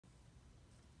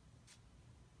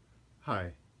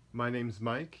Hi, my name's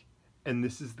Mike, and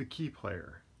this is the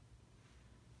KeyPlayer.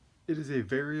 It is a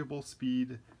variable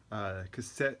speed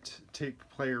cassette tape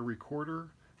player recorder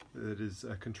that is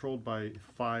controlled by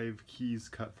 5 keys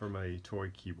cut from a toy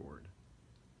keyboard.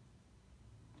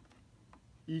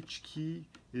 Each key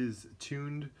is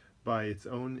tuned by its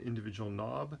own individual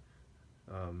knob,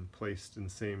 placed in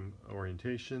the same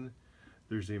orientation.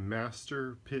 There's a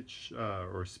master pitch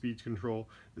or speed control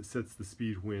that sets the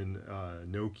speed when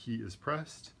no key is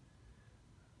pressed.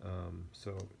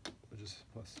 So we'll just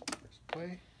press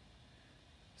play.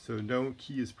 So no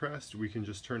key is pressed, we can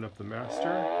just turn up the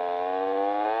master.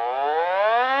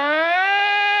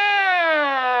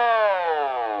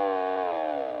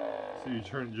 So you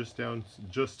turn it just down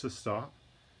just to stop.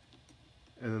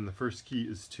 And then the first key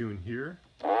is tuned here.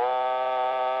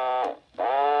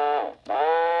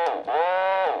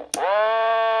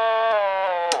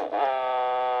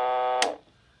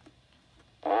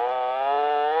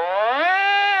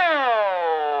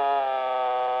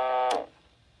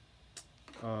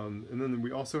 And then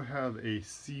we also have a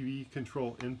CV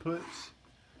control input,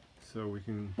 so we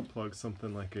can plug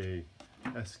something like a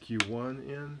SQ1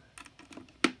 in.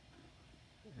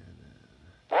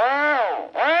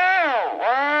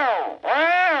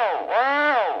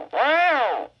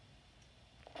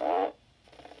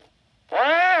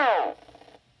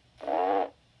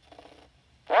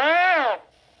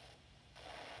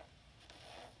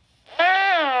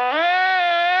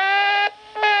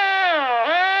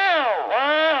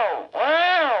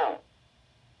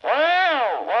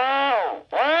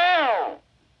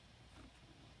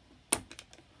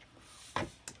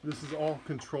 This is all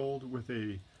controlled with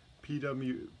a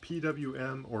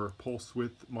PWM or pulse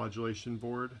width modulation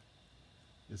board.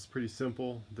 It's pretty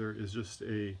simple. There is just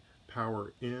a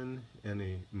power in and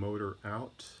a motor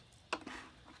out,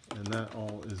 and that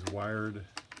all is wired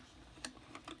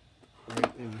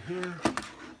right in here.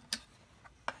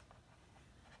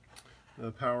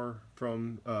 The power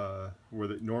from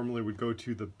where it normally would go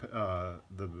to the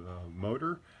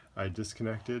motor, I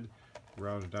disconnected,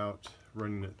 routed out,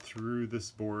 running it through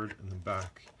this board and then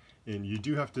back in. You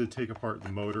do have to take apart the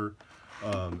motor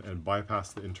and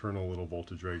bypass the internal little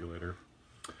voltage regulator.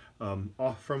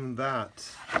 Off from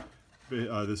that,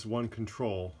 this one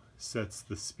control sets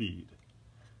the speed.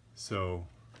 So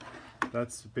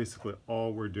that's basically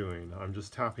all we're doing. I'm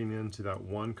just tapping into that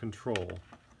one control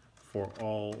for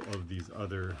all of these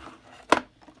other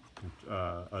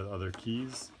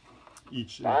keys.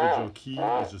 Each individual key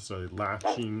is just a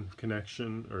latching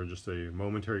connection, or just a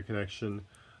momentary connection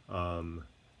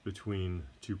between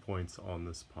 2 points on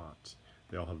this pot.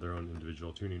 They all have their own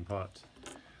individual tuning pot.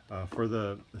 For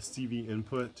the CV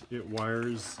input, it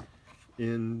wires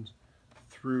in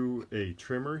through a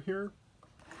trimmer here,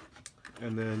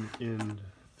 and then in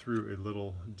through a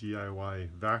little DIY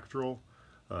vactrol,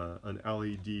 an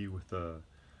LED with a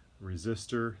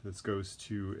resistor that goes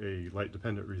to a light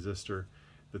dependent resistor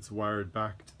that's wired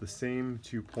back to the same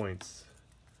 2 points,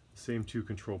 same 2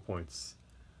 control points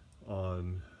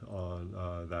on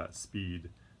that speed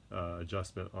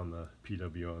adjustment on the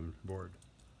PWM board.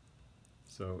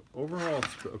 So overall,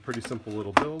 it's a pretty simple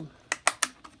little build,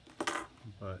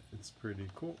 but it's pretty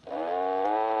cool. All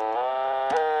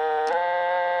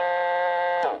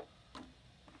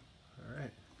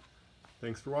right,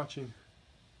 thanks for watching.